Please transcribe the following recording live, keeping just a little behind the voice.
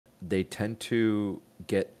they tend to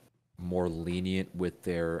get more lenient with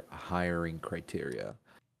their hiring criteria.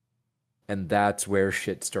 And that's where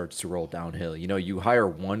shit starts to roll downhill. You know, you hire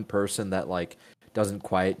one person that like doesn't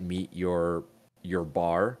quite meet your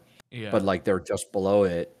bar, but Yeah. like they're just below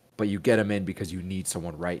it, but you get them in because you need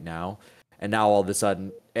someone right now. And now all of a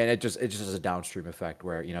sudden, and it just has a downstream effect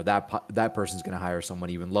where, you know, that person's going to hire someone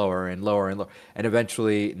even lower and lower and lower. And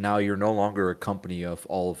eventually now you're no longer a company of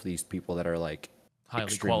all of these people that are like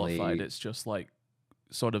Highly qualified. extremely It's just like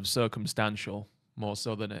sort of circumstantial more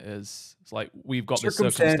so than it is. It's like we've got this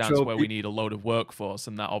circumstance circumstantial. where we need a load of workforce,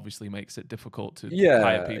 and that obviously makes it difficult to hire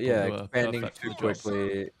Yeah, people yeah, who are expanding perfect for too the job.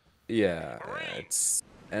 quickly. Yeah, it's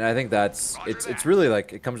and I think that's it's really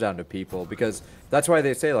like it comes down to people because that's why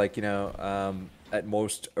they say like, you know, at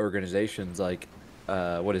most organizations like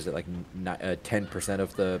what is it like 10%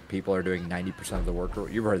 of the people are doing 90% of the work.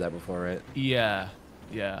 You've heard that before, right? Yeah,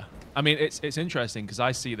 yeah. I mean, it's interesting because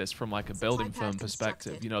I see this from like a building firm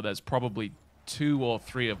perspective. You know, there's probably 2 or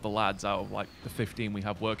 3 of the lads out of like the 15 we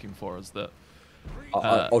have working for us that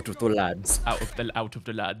Out of the lads. out of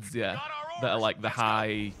the lads, yeah, that are like the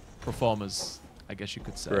high performers, I guess you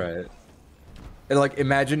could say. Right. And like,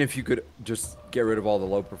 imagine if you could just get rid of all the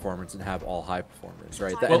low performance and have all high performers,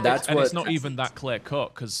 right? Well, And that's and what. it's not even that clear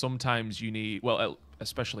cut because sometimes you need, well,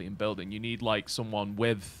 especially in building, you need like someone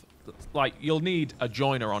with, like, you'll need a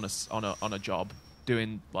joiner on a job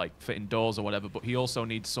doing like fitting doors or whatever, but he also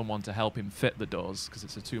needs someone to help him fit the doors because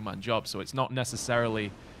it's a 2-man job. So it's not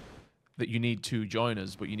necessarily that you need 2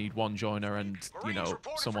 joiners, but you need 1 joiner and, you know,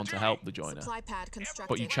 someone to help the joiner.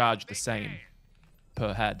 But you charge the same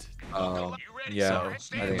per head. Yeah,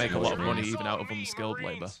 So you can make a lot of money even out of unskilled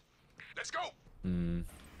labor. Let's go.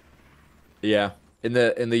 Yeah, in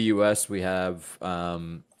the U.S. we have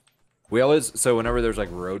we always, so whenever there's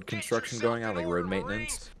like road construction going on, like road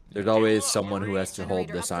maintenance, there's always someone who has to hold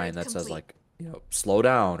the sign that says like, you know, slow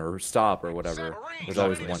down or stop or whatever. There's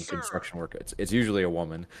always one construction worker. It's usually a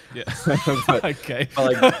woman. Yeah. But, Okay.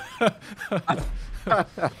 but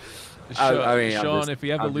like, I mean, Sean, if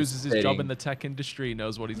he ever I'm just loses his job stating- in the tech industry, he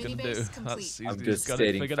knows what he's going to do. He's I'm just got it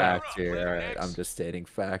stating figured out. facts here. All right, I'm just stating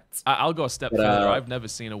facts. I'll go a step But, further. I've never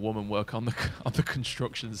seen a woman work on the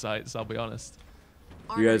construction sites. I'll be honest.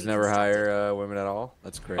 You guys never hire women at all?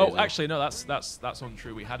 That's crazy. Oh, actually, no. That's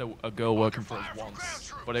untrue. We had a girl working for us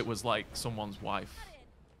once, but it was like someone's wife,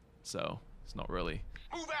 so it's not really,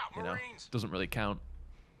 Move out, you know, Marines. doesn't really count.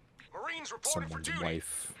 Marines reported for Someone's duty.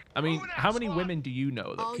 wife. I mean, how many women do you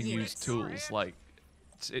know that can use tools? Like,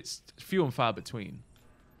 it's few and far between.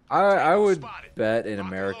 I would bet in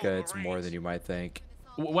America it's more than you might think.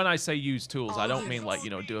 When I say use tools, I don't mean like, you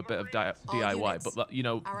know, do a bit of DIY, but you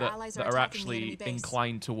know, that are actually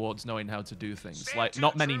inclined towards knowing how to do things. Like,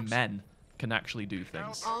 not many men can actually do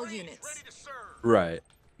things, All units. Right,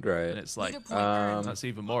 and right. it's like That's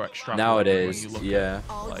even more extravagant nowadays, when you look yeah.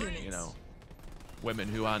 at, like, you know, women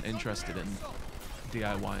who aren't interested in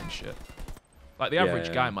DIY and shit. Like the average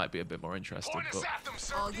yeah. guy might be a bit more interested, Point us but at them,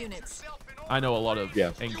 sir. All units. I know a lot of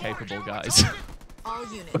Yeah. incapable guys. All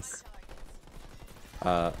units.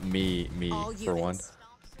 Me All for one. units.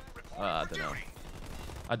 I don't know.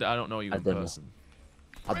 I don't know you I in don't know. person.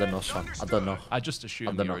 I don't know, son. I don't know. I just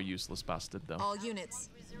assume don't you're know. a useless bastard, though. All units.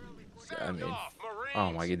 I mean, Off, Marines.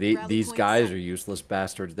 oh my god, these guys are useless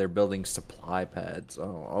bastards. They're building supply pads.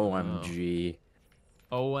 Oh, OMG.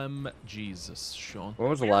 Jesus, Sean. When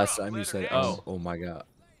was the last time you said, Oh. oh my god?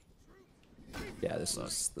 Yeah, this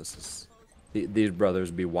is. These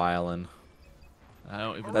brothers be wildin'. I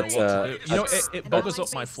don't even That's, know what to do. You know, that's- it buggers up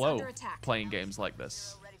that's- my flow Under attack. playing games like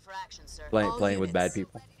this. Ready for action, sir. Playing with bad units.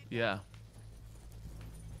 people. Yeah.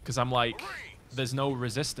 Because I'm like, there's no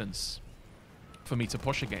resistance for me to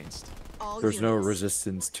push against. All There's no units.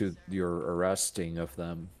 resistance to your arresting of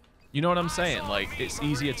them. You know what I'm saying? Like, it's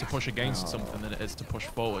easier to push against something than it is to push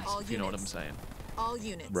forwards, All if you know what I'm units. saying. All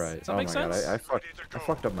units. Right. Does that oh make my sense? god, I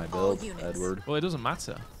fucked up my build, units. Edward. Well, it doesn't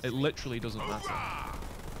matter. It literally doesn't matter.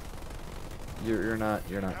 You're not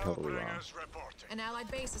totally wrong. Marines reporting. An allied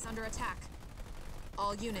base is under attack.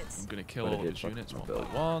 All units. I'm gonna kill But it all of did his fuck units my one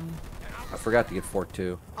build. by one. I forgot to get Fort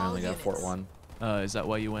 2. I All only got Fort units. 1. Is that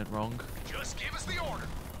where you went wrong? Just give us the order.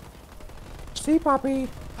 See, Poppy,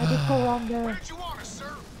 I did go wrong Where there. did you want us,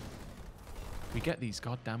 sir? We get these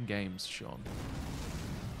goddamn games, Sean.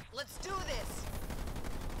 Let's do this.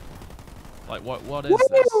 Like, what is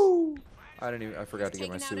this? I forgot to get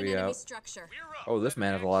my Taking out an Sui enemy out. structure. Oh, this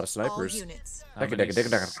man has a lot of All snipers. units. How Take a many dick,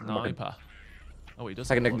 dick, dick, sniper? Oh, he does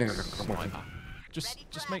Take a have a dick, lot of dick, dick, sniper.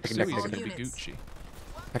 Just make Take a Sui's dick, gonna dick, be dick. Gucci.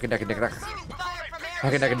 Heck, dick, dick, dick. Receiving fire from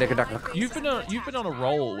Heck, dick, dick, dick, air. dick. You've been on a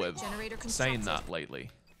roll with Generator saying constructed. that lately.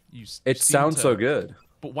 You It seem sounds to- so good.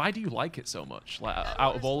 But why do you like it so much? Like,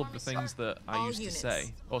 out of all of the things that I All used to units.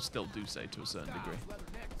 say, or still do say to a certain degree.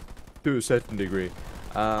 To a certain degree.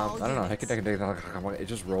 I don't know. units. It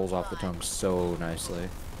just rolls off the tongue so nicely.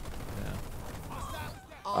 Yeah.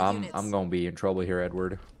 All units. I'm gonna be in trouble here,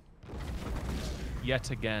 Edward.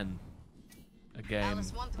 Yet again, a game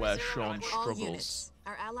where Sean All struggles. units.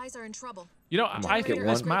 Our allies are in trouble. You know, I'm I gonna get think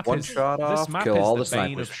this map one is shot this off, map kill is all the the bane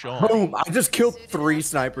snipers. of Sean. Boom! I just killed 3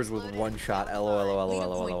 snipers with 1 shot.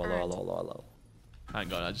 LOL.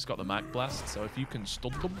 Hang on, I just got the Mac Blast, so if you can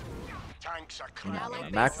stun them. Tanks are An coming. allied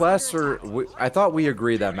base Mac is blasts under are. attack. I thought we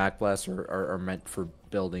agreed that Mac blasts are meant for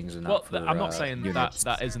buildings and Well, not for. I'm not saying units.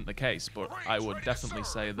 that isn't the case, but I would definitely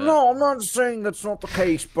say that. No, I'm not saying that's not the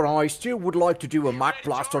case, but I still would like to do a Mac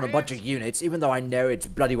blast on a bunch of units, even though I know it's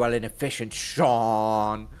bloody well inefficient,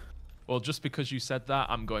 Sean. Well, just because you said that,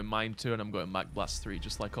 I'm going mine 2 and I'm going Mac Blast 3,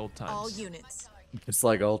 just like old All times. units. It's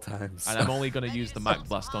like old times. And I'm only going to use the Mac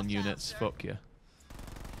Blast on units. Fuck you.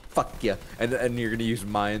 Fuck yeah. And you're gonna use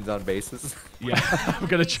mines on bases. Yeah, I'm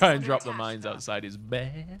going to try and drop the mines outside his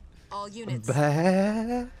bed. All units.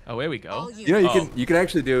 Bah. Oh, here we go. All units. You know, Oh. you can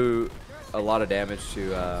actually do a lot of damage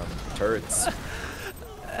to turrets.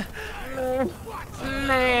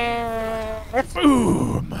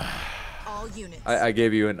 Boom! All units. I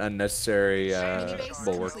gave you an unnecessary base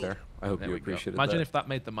bulwark complete. there. I hope There you we go. appreciated Imagine that. if that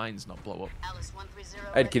made the mines not blow up. Alice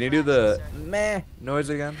 130. Ed, can you do the meh noise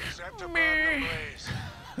again? Set to burn the blaze.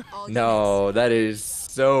 All No, that is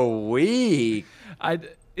so weak.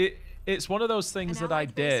 It's one of those things An that I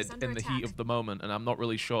allied base is did under in the heat attack. of the moment, and I'm not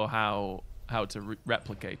really sure how to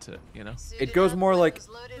replicate it. You know? It goes more like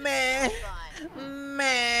meh,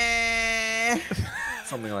 meh,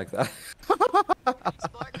 something like that.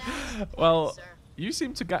 Well, you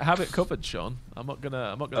seem to have it covered, Sean. I'm not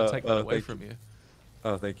gonna take that away thank from you.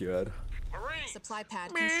 Oh, thank you, Ed. Marines. Supply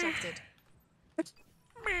pad constructed. Show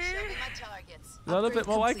me my targets. A little bit Upgrade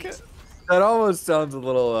more like complete. it. That almost sounds a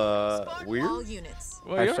little All weird. units.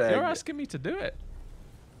 Well, you're Hashtag- asking me to do it.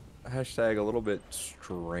 Hashtag a little bit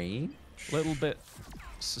strange. A little bit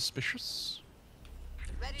suspicious.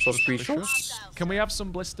 Ready So to speechless? Can we have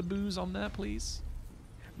some blister booze on there, please?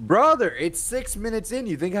 Brother, it's 6 minutes in.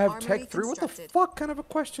 You think I have Armory tech 3? What the constructed. fuck kind of a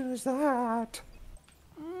question is that?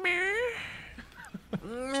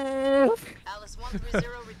 Alice 130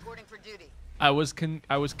 reporting for duty. I was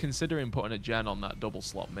considering putting a gen on that double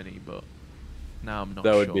slot mini, but now I'm not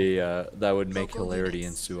That sure. would be that would make Local hilarity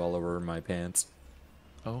units. ensue all over my pants.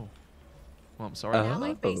 Oh. Well, I'm sorry. An about allied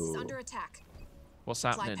that. base is Oh. under attack. What's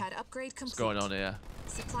Supply happening? pad upgrade complete. What's going on here?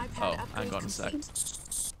 Supply Oh, pad upgrade hang on a sec.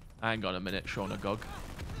 complete. Hang on a minute, Sean Agog.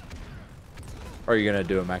 Are you gonna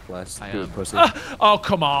do a Mac blast? I Do a am. pussy. Oh,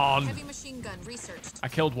 come on! Heavy machine gun researched. I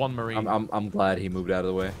killed one Marine. I'm glad he moved out of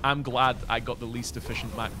the way. I'm glad I got the least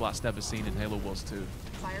efficient Mac Blast ever seen in Halo Wars 2.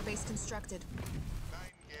 Fire base constructed.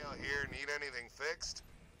 Nightingale here. Need anything fixed?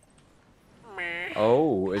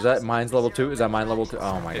 Oh, is that mine's level 2? Is that mine level 2?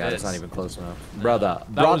 Oh my It god, it's is. not even close enough. Brother,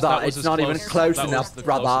 That was it's as not even close that was enough, the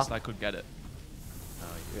brother. closest I could get it.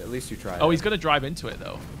 At least you tried. Oh, it. he's gonna drive into it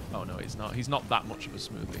though. Oh no, he's not. He's not that much of a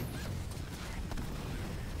smoothie.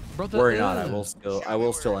 Brother, Worry not, I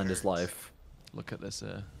will still end his life. Look at this.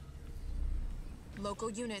 Local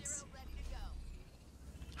units.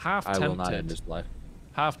 Half I will not end tempted. his life.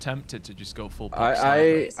 Half tempted to just go full. I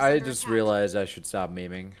Base is I under just attack. realized I should stop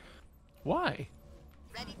memeing. Why?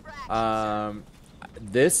 Ready for action.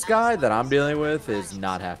 This guy that I'm dealing with is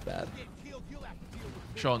not half bad.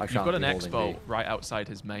 Sean, I you've shan't got an be holding expo me. right outside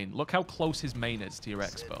his main. Look how close his main is to your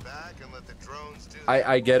expo. Sit back and let the drones do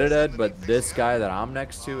I get it, Ed, but this guy that I'm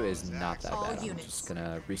next to is not that All bad. I'm units. just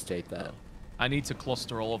gonna restate that. I need to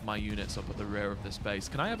cluster all of my units up at the rear of this base.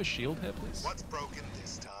 Can I have a shield here, please? What's broken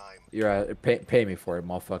this time? You're pay me for it,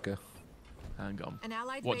 motherfucker. Hang on. An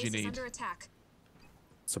allied What do base you is need? under attack.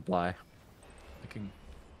 Supply. I can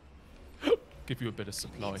give you a bit of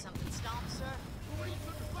supply. Need something stomped, sir?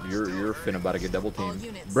 You're finna about to get double All teamed,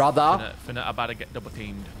 units. brother. Finna about to get double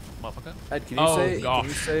teamed, motherfucker. Ed, can you Oh, say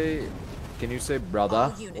gosh. can you say brother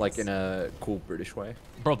All units. like in a cool British way?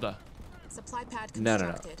 Brother. Supply pad No.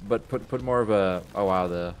 constructed. But put more of a. Oh wow,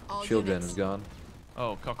 the All shield gun units. is gone.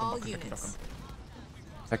 Oh, cock and All buck, units.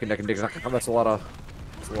 Second, that's a lot of.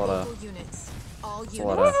 That's a lot Local of. units. All That's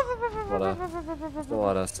units. a lot of. That's a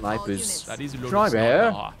lot of snipers. units. That is a load of Sniper.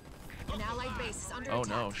 sniper. An allied base is under Oh attack.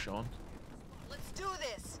 no, Sean. Let's do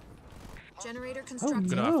this. Generator I'm constructed.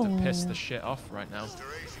 gonna have to piss the shit off right now. Lost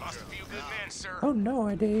a few good men, sir. Oh no,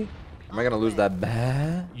 I did. Am I gonna lose that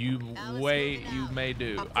bat? You may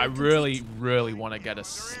do. Upgrade I really, complete. really want to get a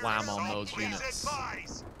slam on those Please units.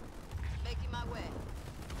 advise. Making my way.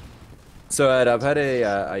 So Ed, I've had a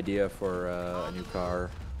idea for a new car.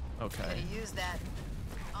 Okay. Could use that.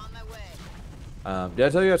 On my way. Did I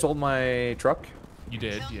tell you I sold my truck? You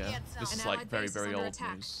did, yeah. This is An like allied very, base is very under old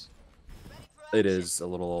attack. news. It is a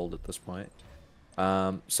little old at this point.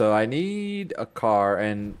 So I need a car,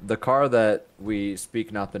 and the car that we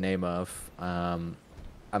speak not the name of, I'm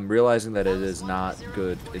realizing that it is not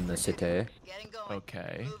good in the city. Getting going.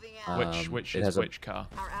 Okay. Moving out. Which it is has a- which car?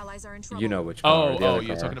 Our allies are in trouble. You know which car? Oh, the oh, other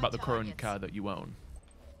you're car. talking about the current car that you own.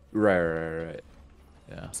 Right.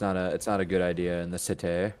 Yeah. It's not a good idea in the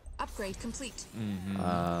city. Upgrade complete.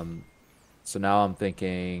 So now I'm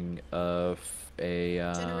thinking of a.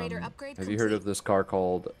 Generator upgrade Have you heard of complete. this car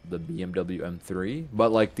called the BMW M3?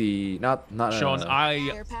 But like the not. Sean,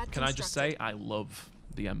 Air pad can I just say constructed. I love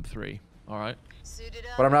the M3. All right. Suited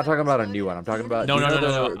up, But I'm not talking about a weapons new one. I'm talking about. No, do you no, no,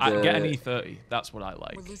 know no, no. the- Get an the- E30. That's what I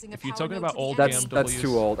like. We're losing a If you're power talking node about to the old enemy. That's BMWs,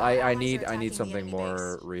 too old. I Allies are need attacking something the more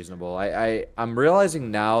enemy reasonable. I'm realizing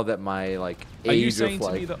now that my like Are you age saying of to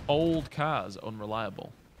like me that old cars are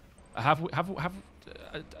unreliable? Have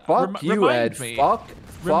fuck you, remind Ed. me. Fuck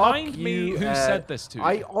Remind me you, who Ed. said this to you.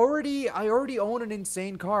 I already own an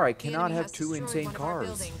insane car. I The cannot enemy have has two destroyed insane one of our cars.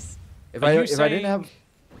 buildings. If Are I you if I didn't have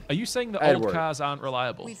Are you saying that Edward. old cars aren't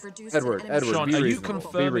reliable? We've reduced Edward, an enemy Edward, Sean, be are you reasonable. Be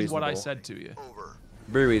confirming what I reasonable. said to you? Over.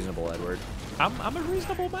 Be reasonable, Edward. I'm a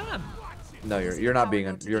reasonable man. No, Losing you're not power being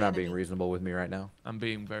node to you're the not being enemy. reasonable with me right now. I'm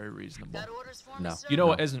being very reasonable. Got orders for No. me, sir? You know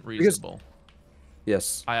what No. isn't reasonable?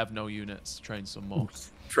 Yes. I have no units. Train some more.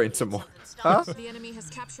 Train some more. Something Huh? The enemy has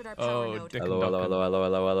captured our power Oh, node. dick Hello, and hello, duckin'. hello, hello,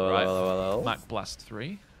 hello, hello, Right. hello, hello. Mac Blast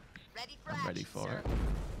 3. Ready for I'm ready action, for sir. it.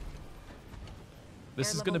 This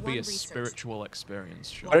Air is going to level be a 1 research. spiritual experience,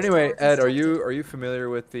 Sean. But anyway, Tower Ed, constructed. are you familiar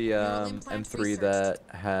with the Neural implant M3 researched. that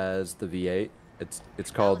has the V8?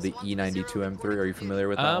 It's called the E92 M3. Are you familiar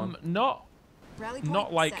with that one? Rally Not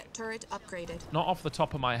point like- set. Turret upgraded. Not off the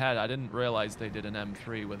top of my head. I didn't realize they did an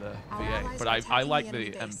M3 with a Our V8, allies but are I attacking like the the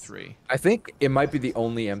enemy base. M3. I think it might be the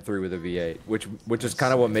only M3 with a V8, which is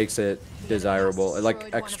kind of what makes it desirable, destroyed like one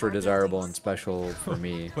of extra our desirable buildings. and special for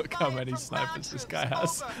me. Look how many snipers this guy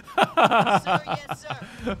has. Sir, yes,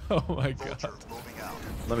 sir. Oh my god. Vulture moving out.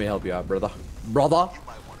 Let me help you out, brother. Brother. You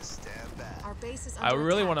might want to stand back. Our base is I under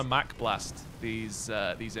really want to attack. Mac Blast these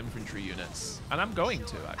infantry units, and I'm going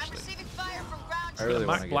to I'm actually. receiving fire from ground I really Gonna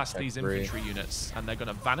wanna Mac get Blast Tech these 3. infantry units, and they're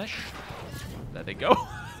gonna vanish. There they go.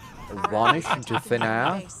 Our Vanish allies are into attacking thin the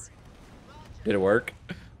enemy air. base. Did it work?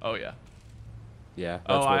 Oh yeah. Yeah, that's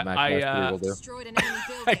Oh, what Mac Blast 3 will do. Destroyed an enemy I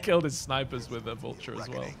building. killed his snipers with a vulture as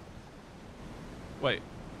well. Wait,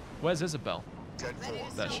 where's Isabel?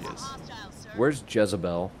 10-4. There she is. hostile, sir. Where's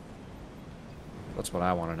Jezebel? That's what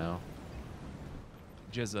I want to know.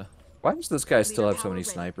 Jizza. Why does this guy still Leader have so many power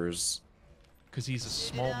ready. snipers? Because he's a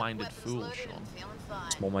small-minded Weapons fool, loaded Sean. and feeling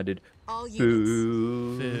fine. Small-minded All units.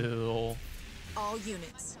 fool. Phil. All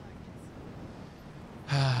units.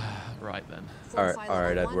 Right then. Fortify All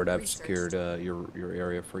right, level 1 Edward. I've researched. secured your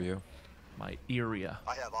area for you. My area.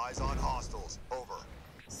 I have eyes on hostiles. Over.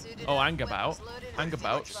 Suited Oh, up, hang about. weapons loaded, Hang ready for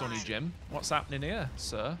about, drive. Sonny Jim. What's happening here,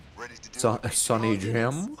 sir? Ready to do So, it. Sonny All Jim.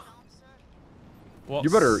 units.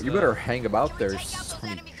 What's, You better hang about Can we there, take out those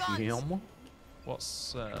Sonny enemy guns? Jim.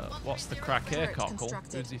 What's the crack here, Turret cockle? Who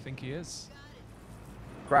constructed. does he think he is?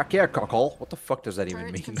 Crack here, cockle. What the fuck does that even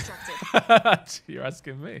Turret mean? constructed. You're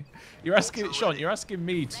asking me. You're asking Sean. You're asking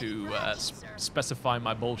me to specify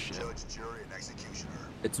my bullshit. Judge, jury, and executioner.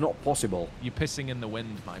 It's not possible. You're pissing in the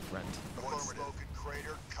wind, my friend. One smoking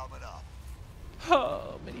crater coming up.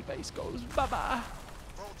 Oh, mini base goes bye bye.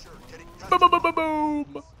 Vulture getting Boom, boom, boom, boom,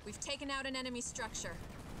 boom. We've taken out an enemy structure.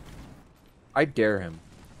 I dare him.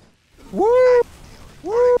 Woo!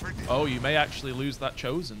 Woo! Oh, you may actually lose that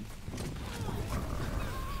chosen.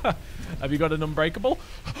 Have you got an unbreakable?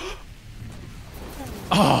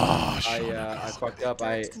 Oh, Sean. I fucked up. I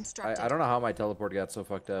Turrets constructed. don't know how my teleport got so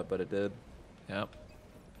fucked up, but it did. Yep.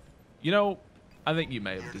 You know, I think you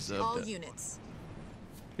may have All deserved it. units.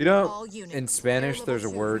 You know, All units. in Spanish, Air there's a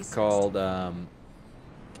level 2 word researched. called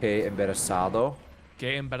que embarazado,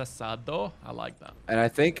 Que embarazado. I like that. and I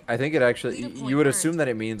think it actually Leader point you would earned. assume that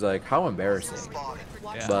it means like how embarrassing, Spotted.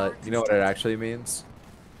 Watch Yeah. tower but you know what it constructed. actually means?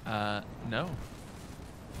 No.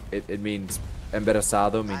 It means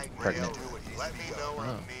embarazado means Bang, pregnant, do it. Let me know when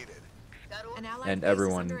Oh. you need it. Got orders. An allied and base is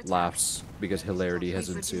everyone under attack. laughs because hilarity has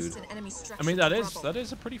We've reduced ensued. an enemy I structure mean, to that is rubble.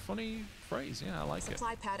 a pretty funny phrase. Yeah, I like it.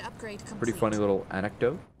 Supply pad upgrade complete. Pretty funny little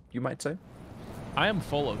anecdote, you might say. I am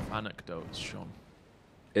full of anecdotes, Sean.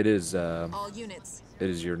 It is All units. it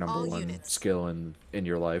is your number all one units. skill in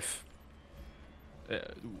your life.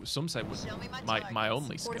 Some say was Show me my my targets.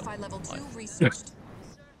 only skill. Fortify level in 2 life. researched.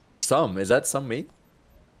 Some, is that some me?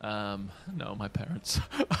 No, my parents.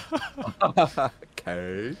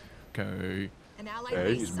 Okay. Okay. An An allied Okay,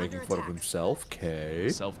 base he's is making under fun of attack. himself. Okay.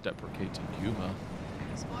 Self-deprecating humor.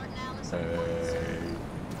 Spartan Alice Hey.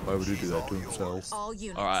 Why would he do that to himself? All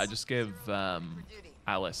units. All right, I just give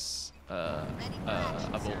Alice a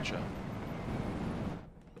vulture.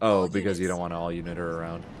 Oh, All because you units. don't want all unit her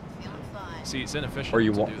around. feeling fine. See, it's inefficient Or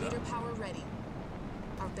you to want- do that. Leader power ready.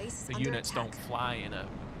 Our base is The under units attack. don't fly in a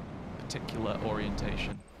particular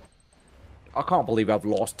orientation. I can't believe I've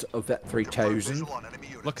lost a vet 3000. Visual on enemy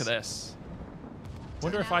units. Look at this.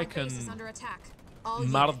 Wonder An if I allied base is can under attack. All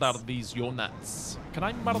murder units. these units. Can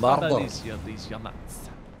I murder Murder. these units?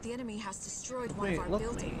 The enemy has destroyed one Wait, of our let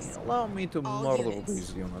buildings. me, allow me to All murder units.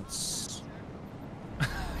 these units.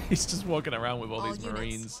 He's just walking around with all All these units.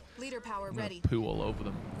 marines. Leader power I'm gonna ready. poo all over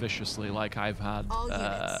them viciously, like I've had All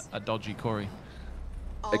units. a dodgy curry.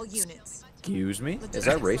 All units. Excuse me? Is Logistics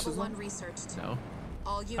that level 1 racism? researched. No,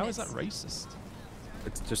 All units. how is that racist?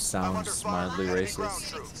 It just I'm under sounds fire. mildly Enemy ground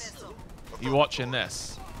racist. troops. You watching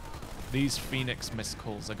this? These Phoenix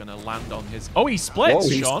missiles are gonna land on his. Oh, he splits, Whoa,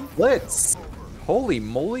 he Sean. splits! Holy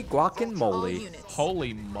moly, All guacamole. units.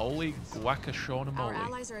 Holy moly, guacashona Our moly.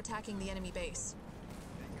 allies are attacking the enemy base.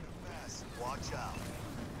 Mess. Watch out.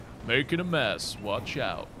 Making a mess. Watch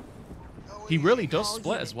out. He really does All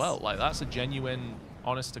split as units. well. Like that's a genuine,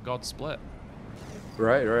 honest to God split.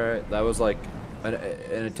 Right. That was like, an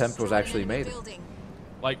attempt was Destroy an actually enemy made. building.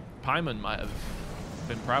 Like Pyman might have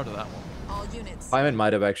been proud of that one. All units. Simon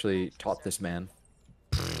might have actually taught this man.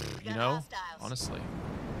 You know, honestly.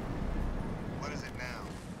 What is it now?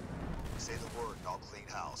 Say the word and I'll clean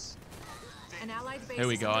house. An allied base Here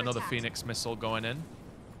we is go. under Another attack. Phoenix missile going in.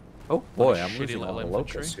 Oh boy, a I'm shitty losing all little the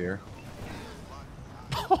infantry. locusts here.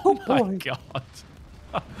 Oh my boy. god.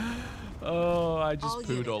 Oh, I just All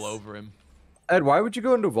pooed all units. over him. Ed, why would you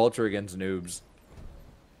go into Vulture against noobs?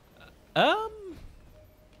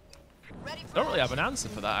 Ready for Don't really have action. an answer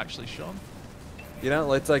for that actually, Sean. You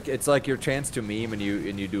know, it's like your chance to meme and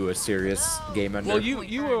you do a serious game ender. Well,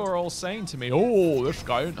 you were all saying to me, "Oh, this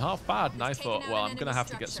guy ain't half bad," and I He's taken thought, out "Well, an I'm gonna enemy have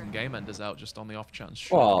to get structure. some game enders out just on the off chance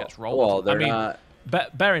Sean gets rolled." well, they're I mean,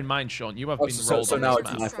 not. bear in mind, Sean, you have Oh, been so rolled on now this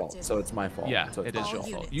it's map. my fault. So it's my fault. Yeah, so it it's is All your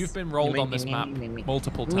fault. units. You've been rolled on this map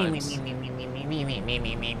multiple times.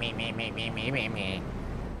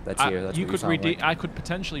 That's here. That's You what could sound redeem. like. I could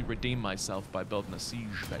potentially redeem myself by building a siege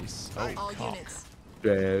base. Oh, All cock. units.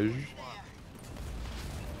 Dash.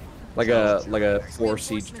 Like a 4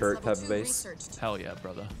 siege Reinforcements turret level type 2 of base. researched. Hell yeah,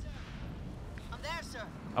 brother. I'm there, sir.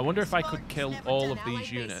 I wonder if I could Spartans kill never all done of An these allied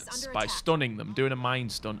base units under by attack. stunning them, doing a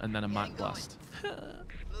mind stun, and then a mag going. blast.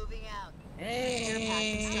 Moving out. Air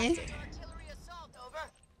pad constructed. Artillery assault over.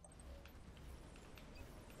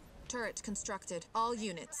 Turret constructed. All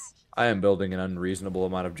units. I am building an unreasonable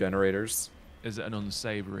amount of generators. Is it an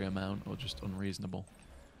unsavory amount or just unreasonable?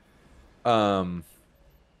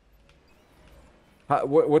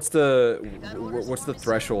 What's the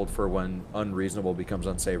threshold for when unreasonable becomes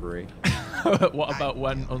unsavory? What about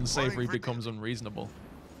when unsavory becomes unreasonable?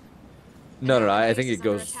 No. I Base think is it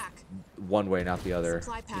under goes attack. one way, not the other.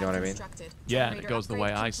 Supply You pad know what I mean? constructed. Yeah, and it Generator goes the way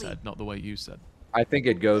upgrade I complete. said, not the way you said. I think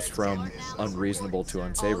it goes from unreasonable to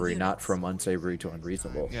unsavory, not units. from unsavory to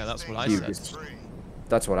unreasonable. Yeah, that's what I You said. just-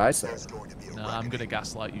 That's what I said. There's going to be a No, I'm gonna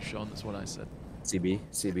gaslight you, Sean. That's what I said. CB.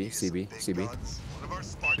 Big guns. One of our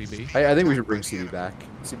Spartans. BB. I think we should bring CB back.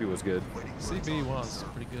 CB was good. CB was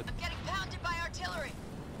pretty good. I'm getting pounded by artillery.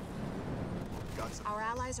 Our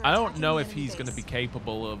allies are I don't attacking know the if enemy he's going to be base.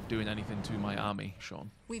 capable of doing anything to my army, Sean.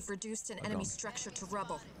 We've reduced an enemy structure to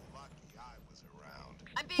rubble.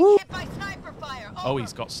 I'm being hit by sniper fire. Oh, Over.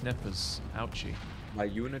 he's got snippers. Ouchie. My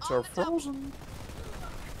units are frozen.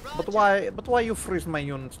 But Roger. why you freeze my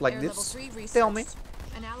units like Air level this? 3 researched. Tell me.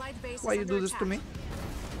 An allied base Why is you under do this to me?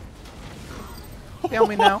 attack. Tell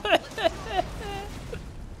me now.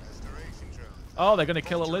 Oh, they're going to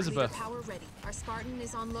kill Leader Elizabeth. power ready. Our Spartan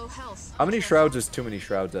is on low health. How many shrouds is too many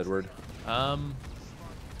shrouds, Edward?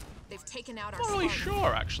 They've taken out our Not really Spartan.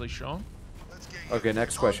 sure, actually, Sean. Okay,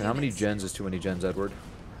 next question. How many gens is too many gens, Edward?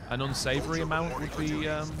 An unsavory amount would be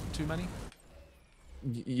too many.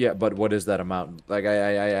 Yeah, but what is that amount? Like,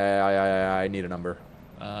 I need a number.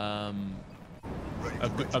 A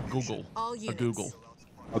Google. All A units. Google.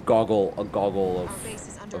 A goggle Our of base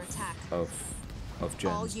is under attack. of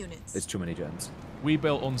gens. All units. It's too many gens. We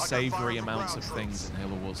built unsavory amounts of things in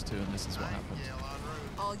Halo Wars 2, and this is what happened.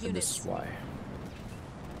 All And this units. is why.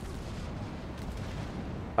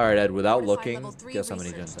 All right, Ed. Without Fortified looking, level 3 guess how many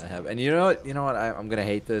gens researched. I have. And you know what? You know what? I'm gonna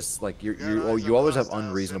hate this. Like Guys you of always have hostile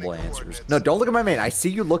unreasonable sending answers. coordinates. No, don't look at my main. I see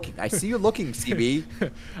you looking. I see you looking, CB.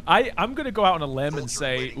 I'm gonna go out on a limb and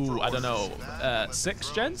say, ooh, I don't know,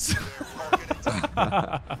 6 gens. Is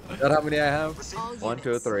that how many I have? All 1, 2,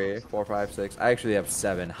 units. 3, 4, 5, 6. I actually have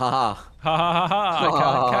 7. Haha. Ha ha ha ha! I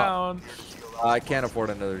can't count. I can't afford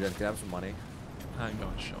another gen. Can I have some money? Hang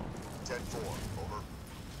on, Sean. 10-4. Over.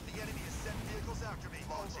 The enemy has sent vehicles after me.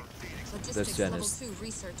 Launching Phoenix. Logistics gen level is 2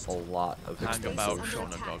 researched. A lot of Hang expensive. about, under Sean, a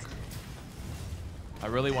attack. dog. I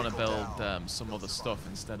really want to build some other stuff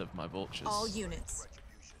instead of my vultures. All units.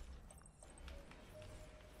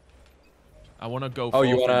 I want to go Oh, forth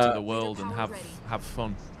you into wanna- the world and Power ready. have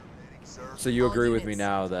fun. So you All agree with me units.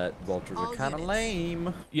 now that vultures All are kind of units.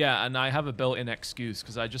 lame? Yeah, and I have a built-in excuse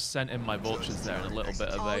because I just sent in my vultures there in a little bit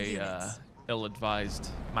of All a units. ill-advised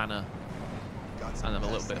manner, and I'm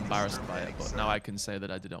a little bit embarrassed by it. But now I can say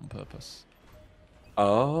that I did it on purpose.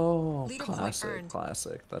 Oh, Leader point classic, earned.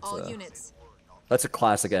 classic. All units. That's a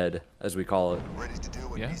classic Ed, as we call it. Ready to do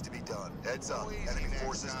what Yeah. needs to be done. Heads up. Enemy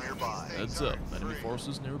forces nearby. Heads up, enemy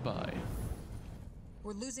forces nearby.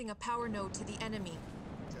 We're losing a power node to the enemy.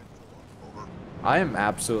 10-4. Over. I am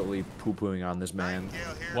absolutely poo-pooing on this man.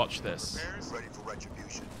 Nightingale here. Watch this. Ready for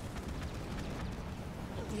retribution.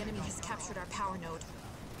 The enemy has captured our power node.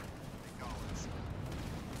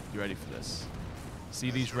 You ready for this? See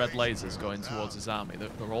these red lasers going towards his army?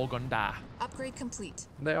 They're all gonna die. Upgrade complete.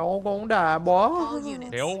 They all gonna die, All boy.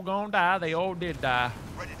 units. They all gonna die. They all did die.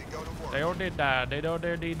 Ready to go to work. They all did die. They all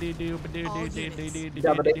did do do do do All do do units. do do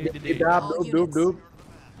Yeah, but do they- do they do. died, All doop, doop, units. doop.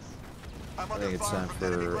 I'm I under think it's fire time from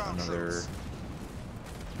enemy for ground another troops.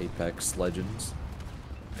 Apex Legends.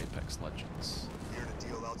 Apex Legends. Here to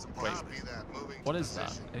deal out some Wait. Copy that. Moving What to is that?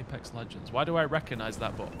 position. Apex Legends. Why do I recognize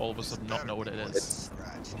that but all of a sudden not know what it is?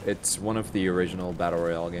 Scratch. It's one of the original Battle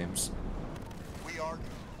Royale games. We are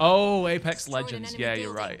Oh, Apex Destroyed an Legends. enemy Yeah,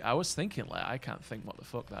 you're building. right. I was thinking, like, I can't think what the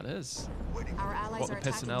fuck that is. waiting. Our allies What the are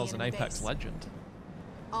attacking piss and the hell's an enemy Apex base. Legend?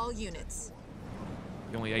 All units.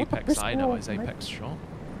 The only What the Apex piss I and know hell is is an Apex Sean.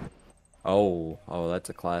 Oh, that's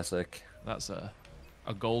a classic. That's a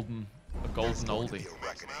golden oldie.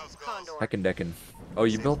 Condor. Heckin' deckin'. Oh,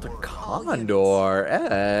 you built a All Condor,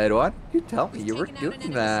 Ed. Why didn't you tell me you were taken out an doing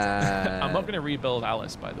enemy that? I'm not gonna rebuild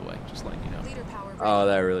Alice, by the way. Just letting you know. Leader power ready. Oh,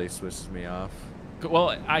 that really swisses me off.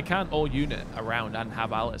 Well, I can't all unit around and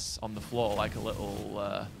have Alice on the floor like a little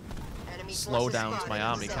Enemy slow forces down to spotted my in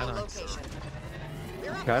army, cell can I? location.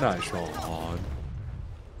 Can I, Sean?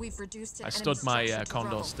 We've reduced an I enemy stood my structure to Condor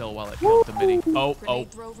rubble. still while it killed the mini. Oh, Grenade oh,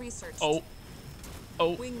 throw researched. oh,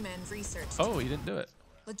 oh, Wingmen researched. oh, he didn't do it.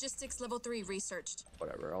 Logistics level 3 researched.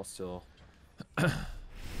 Whatever, I'll still...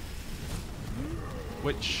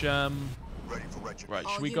 Which, Ready for retribution. right,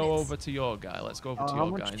 All should we go units. over to your guy? Let's go over to how your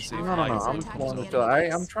much- guy and see No, if no, I no, can I'm loot attacking from the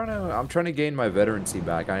him. enemy. I'm trying to gain my veterancy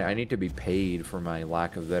back. I need to be paid for my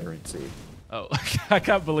lack of veterancy. Oh, I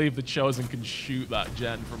can't believe the Chosen can shoot that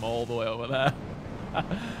gen from all the way over there.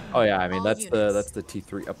 Oh yeah, I mean All that's units. the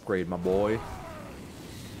T3 upgrade, my boy.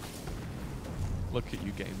 Look at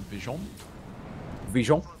you, game vision.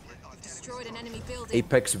 Vision, We've destroyed an enemy building.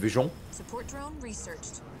 Apex Vision. Support drone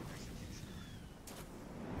researched.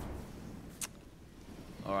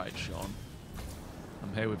 All right, Sean.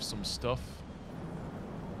 I'm here with some stuff.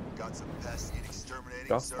 Got some pests need exterminating.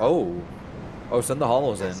 Stuff. sir. Oh, send the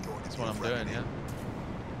hollows in. That's going to That's be what I'm friendly. doing, yeah.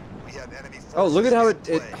 We have enemy Oh, look at how forces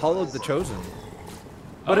it in play. hollowed the Over. Chosen.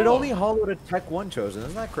 But it Oh. only hollowed a Tech 1 Chosen.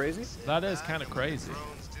 Isn't that crazy? That is kind of crazy.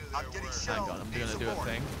 I'm getting Hang shelled. on, I'm Need gonna do a support.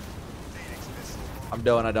 thing. Phoenix missile. I'm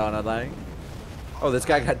doing a thing. Oh, this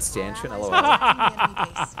guy got stanchion. Our LOL. allies are attacking the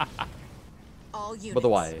enemy base. All units. But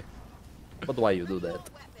why? But why you do that?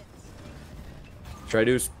 Should I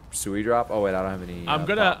do Sui drop? Oh wait, I don't have any. I'm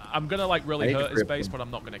gonna like I really need to hurt his grip base, him. but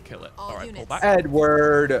I'm not gonna kill it. All All right, pull units. back.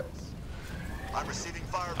 Edward. I'm receiving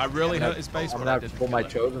fire. I from really the hurt enemy. his base, I'm but gonna I have to didn't pull kill my it.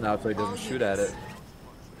 Chosen out so he doesn't All shoot at it. units.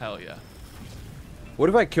 Hell yeah. What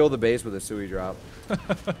if I kill the base with a Sui drop?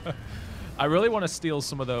 I really want to steal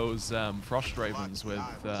some of those Frost Ravens with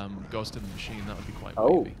Ghost in the Machine. That would be quite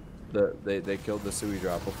Oh, wavy. they killed the Sui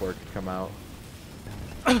drop before it could come out.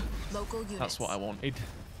 Local units. That's what I wanted.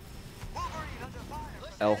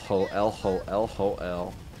 Elho, Elho, Elho,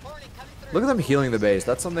 El. Look at them healing the base.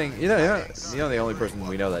 That's something. You know, the only person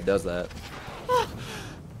we know that does that.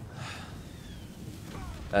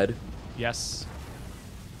 Ed, Yes.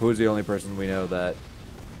 who's the only person we know that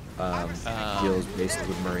heals bases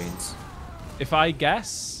with Marines? If I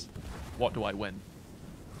guess, what do I win?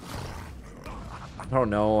 I don't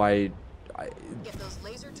know. I Get those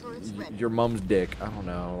laser turrets ready. your mom's dick. I don't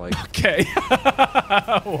know. Like. Okay.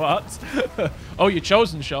 What? Oh, you're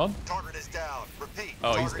chosen, Sean. Target is down. Repeat.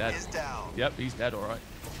 Oh, he's target dead. is down. Yep, he's dead. All right.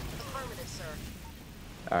 Affirmative, sir.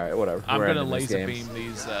 All right, whatever. I'm We're gonna ending this laser game. beam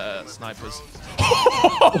these snipers.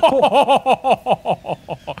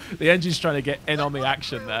 The engine's trying to get in on the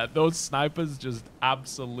action there. Those snipers just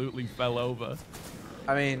absolutely fell over.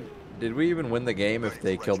 I mean, did we even win the game if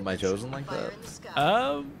they killed my chosen like Fire that? in the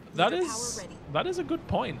sky. That Laser is power ready. that is a good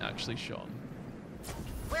point, actually, Sean.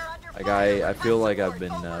 We're under Like fire. I feel like Request I've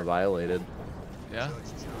been support. violated. Yeah.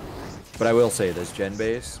 But I will say this gen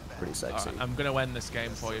base pretty All sexy. right, I'm gonna end this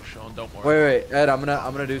game for you, Sean. Don't Wait, worry. wait, Ed. I'm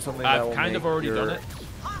gonna do something that I've will kind make of already your, done it.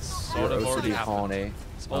 your Sort of already OCD happened. colony.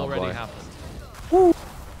 It's Oh, already boy. happened.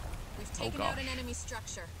 We've taken out gosh. an enemy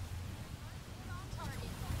structure.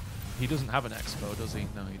 He doesn't have an expo, does he?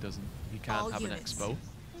 No, he doesn't. He can't All have units. an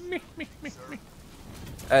expo.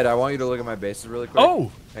 Ed, I want you to look at my bases really quick.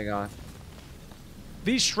 Oh! Hang on.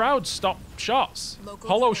 These shrouds stop shots. Local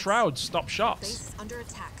Hollow units. shrouds stop shots. Base under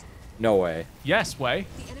attack. No way. Yes, way.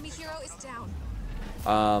 The enemy hero is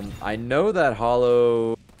down. I know that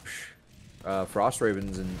Hollow Frost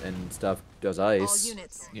Ravens and stuff does All ice.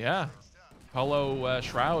 units. Yeah. Hollow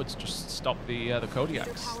shrouds just stop the Laser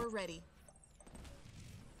Kodiaks. power ready.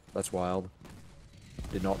 That's wild.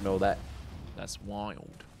 Did not know that. That's wild.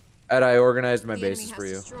 Ed, I organized my The enemy bases has for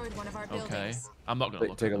you. destroyed one of our Okay. buildings. I'm not gonna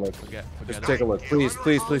look. Take at a them. look. Forget Just it. take a look, please,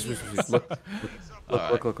 please, please, please, please. Look, All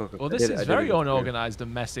right. look. Well, I this did it, is I did very it. unorganized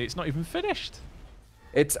and messy. It's not even finished.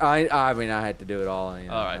 It's I mean I had to do it all. You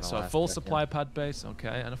know, All right, kinda so a last full second. supply pad base,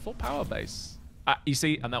 okay, and a full power base. You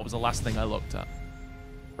see, and that was the last thing I looked at.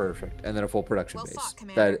 Perfect, and then a full production Well base. fought,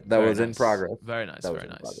 Commander. That Very was in nice. progress. Very nice, That was very in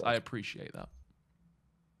nice. progress. I appreciate that.